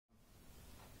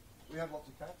have lots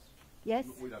of cats? Yes.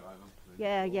 We don't own them.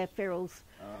 Yeah, yeah, ferals.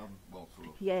 Well, sort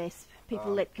of. Yes,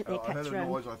 people let their I cats heard a roam.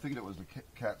 noise. I think it was the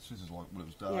cats. This is like when it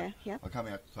was dark. Yeah, yeah. I come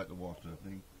out to take the wife to the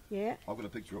thing. Yeah. I've got a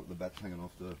picture of the bats hanging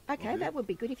off the. Okay, that would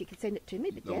be good if you could send it to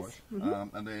me. But yes.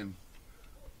 And then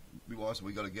my wife said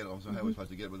we got to get it. I said, how are we supposed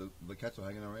to get it? Well, the cats are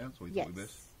hanging around, so we thought we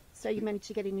best. So you managed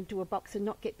to get it into a box and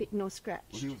not get bitten or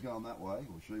scratched. Well, he was going that way,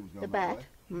 or she was going that way.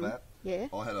 The bat. Yeah.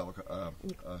 I had a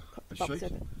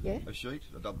sheet. Yeah. A sheet,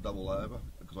 a double over,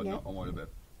 because I'm worried about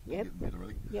getting bit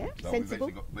already. Yeah. So sensible.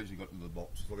 we eventually got into the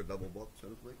box. It's like a double box, so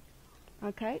to speak.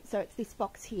 Okay, so it's this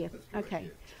box here. That's correct, okay.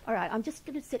 Yeah. All right, I'm just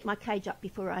going to set my cage up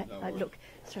before I look.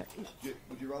 So,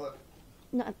 would you rather?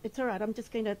 No, it's all right. I'm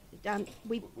just going to.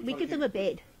 We give them a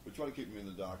bed. We try to keep them in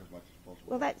the dark as much as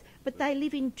possible. Well, but they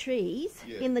live in trees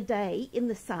in the day, in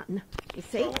the sun. You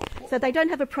see, so they don't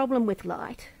have a problem with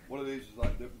light. What it is like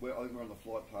I think we're on the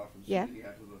flight path from Sydney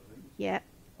out to the thing. Yeah.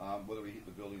 Whether we hit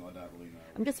the building, I don't really know.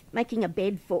 I'm just making a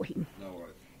bed for him. No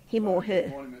worries. Him or her.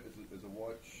 There's a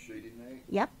white sheet in there.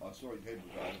 Yep. I saw his head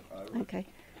was over. Okay.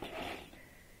 I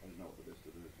didn't know what the best to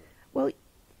do. So. Well,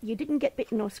 you didn't get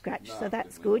bitten or scratched, so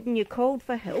that's good. And you called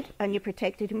for help, and you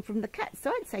protected him from the cat.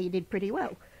 So I'd say you did pretty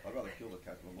well. I'd rather kill the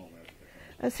cat than I'm not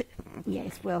allowed to.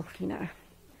 Yes, well, you know,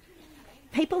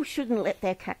 people shouldn't let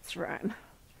their cats roam.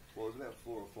 Well, there's about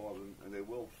 4 or 5, and they're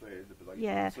well fed, but they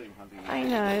can see them hunting. I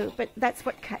know, but that's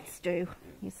what cats do,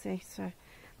 you see. So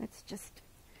let's just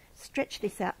stretch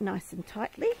this out nice and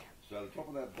tightly. So the top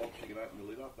of that box, you can open the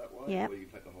lid up that way, or you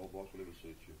can take the whole box, whatever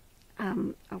suits you.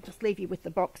 I'll just leave you with the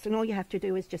box, and all you have to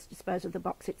do is just dispose of the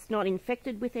box. It's not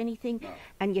infected with anything,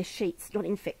 and your sheet's not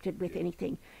infected with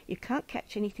anything. You can't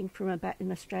catch anything from a bat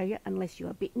in Australia unless you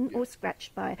are bitten or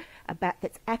scratched by a bat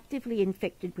that's actively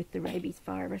infected with the rabies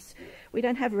virus. We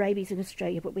don't have rabies in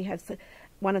Australia, but we have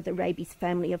one of the rabies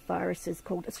family of viruses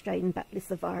called Australian bat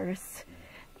virus.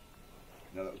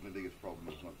 No, that was my biggest problem.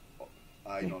 It's not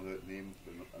A, not hurting him,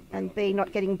 and B,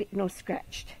 not getting bitten or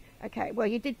scratched. Okay, well,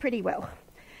 you did pretty well.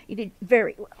 You did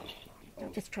very well.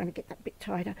 I'm just trying to get that bit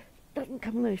tighter. Doesn't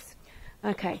come loose.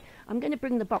 Okay, I'm going to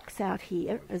bring the box out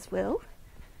here as well.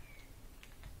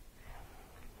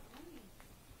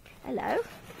 Hello.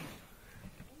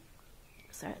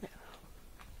 So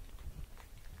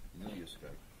he nearly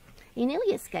escaped. He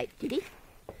nearly escaped, did he?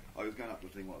 I was going up the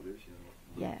thing like this, you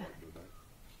know. Yeah.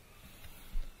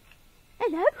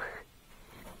 Hello.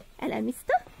 Hello,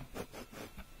 mister.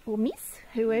 Or miss,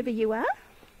 whoever you are.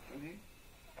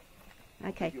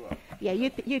 Okay. Yeah,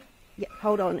 you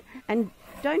hold on. And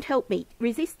don't help me.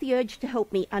 Resist the urge to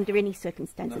help me under any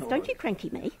circumstances. Don't you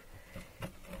cranky me.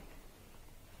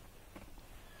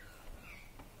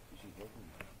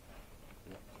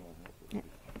 Yeah.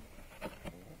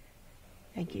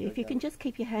 Thank you. If you can just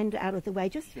keep your hand out of the way,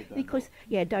 just because,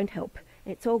 don't help.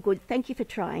 It's all good. Thank you for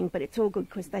trying, but it's all good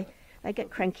because they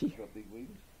get cranky.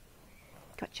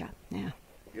 Gotcha. Now.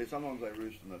 Yeah, sometimes they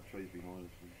roost in the trees behind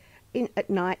us. At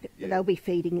night, they'll be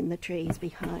feeding in the trees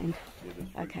behind.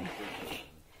 Yeah, okay.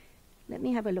 Let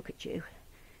me have a look at you.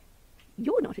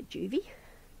 You're not a juvie.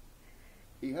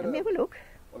 Let me have a look.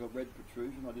 Like a red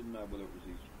protrusion. I didn't know whether it was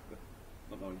his,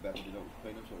 not knowing back, you know, it was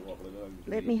penis or what, but I don't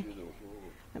know.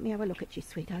 Let me have a look at you,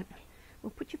 sweetheart.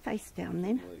 Well, put your face down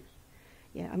then.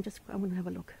 Yeah, I want to have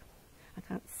a look. I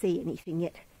can't see anything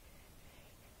yet.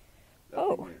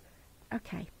 Oh,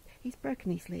 okay. He's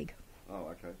broken his leg. Oh,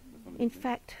 okay. In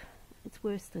fact, it's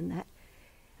worse than that.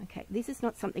 Okay, this is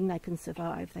not something they can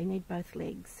survive. They need both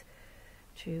legs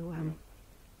to,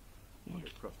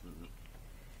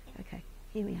 Okay,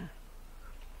 here we are.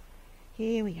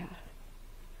 Here we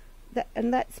are.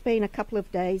 And that's been a couple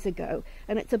of days ago,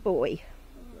 and it's a boy.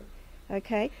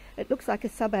 Okay, it looks like a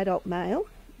sub-adult male,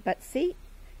 but see,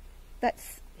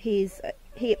 that's his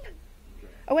hip.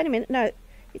 Oh, wait a minute, no,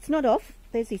 it's not off.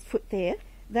 There's his foot there.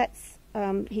 That's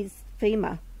his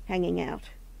femur hanging out.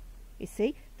 You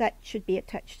see, that should be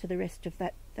attached to the rest of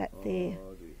that there.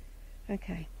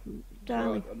 Okay,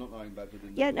 darling. I'm not knowing back.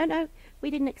 No, we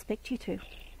didn't expect you to.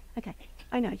 Okay,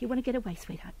 I know you want to get away,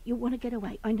 sweetheart. You want to get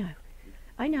away. I know.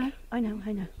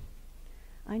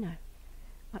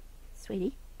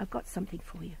 Sweetie, I've got something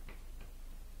for you.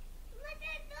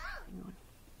 Hang on.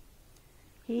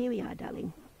 Here we are,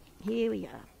 darling. Here we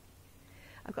are.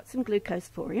 I've got some glucose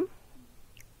for him.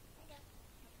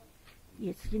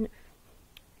 Yes,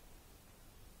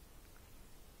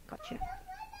 gotcha.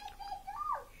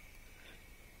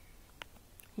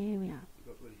 Here we are.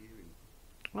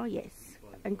 Oh yes,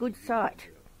 and good sight.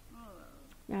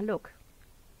 Now look,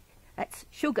 that's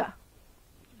sugar.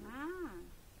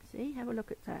 See, have a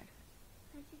look at that.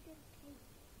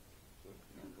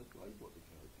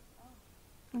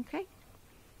 Okay,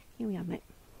 here we are, mate.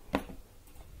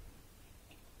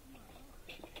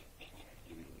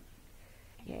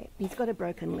 He's got a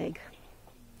broken leg.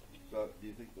 So, do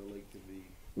you think the leg can be...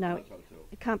 No, That's hard to tell.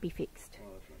 it can't be fixed. Oh,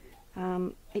 that's not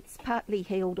good. It's partly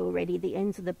healed already. The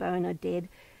ends of the bone are dead,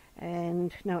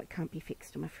 and no, it can't be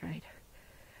fixed, I'm afraid.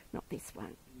 Not this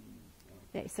one.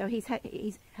 Yeah, so he's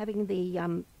having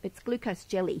the it's glucose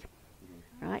jelly,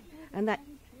 right? And that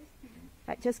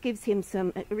just gives him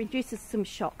some. It reduces some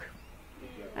shock.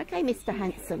 Okay, Mr.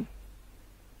 Handsome.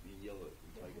 You yell it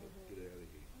and take it.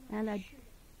 Get out of here.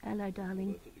 Hello,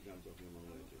 darling. Put the guns off him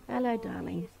on later. Hello,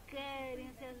 darling.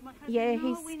 Yeah,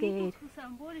 he's scared.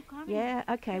 Yeah,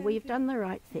 okay, well, you've done the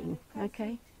right thing,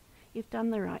 okay? You've done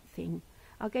the right thing.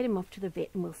 I'll get him off to the vet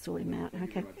and we'll sort him out,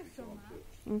 okay?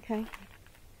 Okay.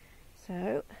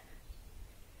 So,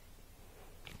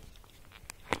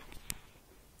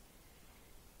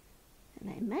 and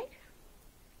then, mate.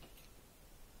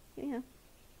 Here we are.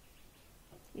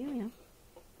 Here we are.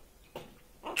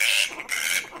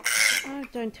 Oh,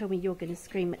 don't tell me you're going to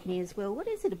scream at me as well. What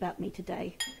is it about me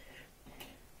today?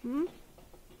 Hmm?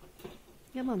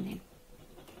 Come on then.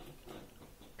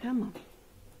 Come on.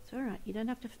 It's all right. You don't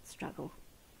have to struggle.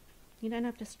 You don't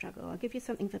have to struggle. I'll give you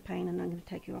something for pain and I'm going to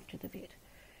take you off to the vet.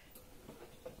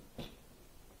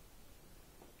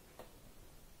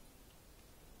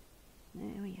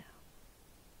 There we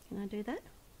are. Can I do that?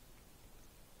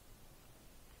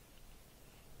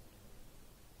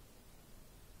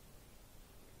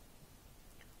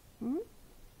 Hmm?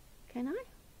 Can I?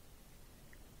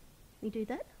 You do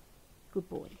that? Good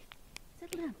boy.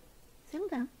 Settle down. Settle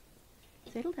down.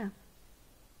 Settle down.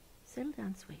 Settle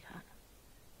down, sweetheart.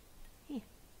 Here.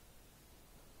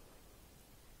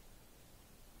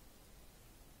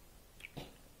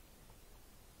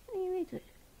 Here we do.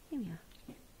 Here we are.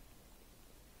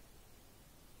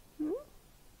 Hmm?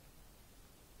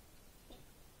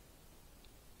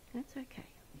 That's okay.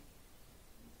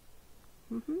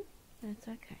 That's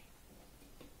okay.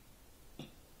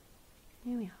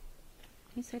 Here we are.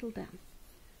 You settle down.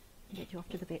 I'll get you off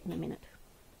to the vet in a minute.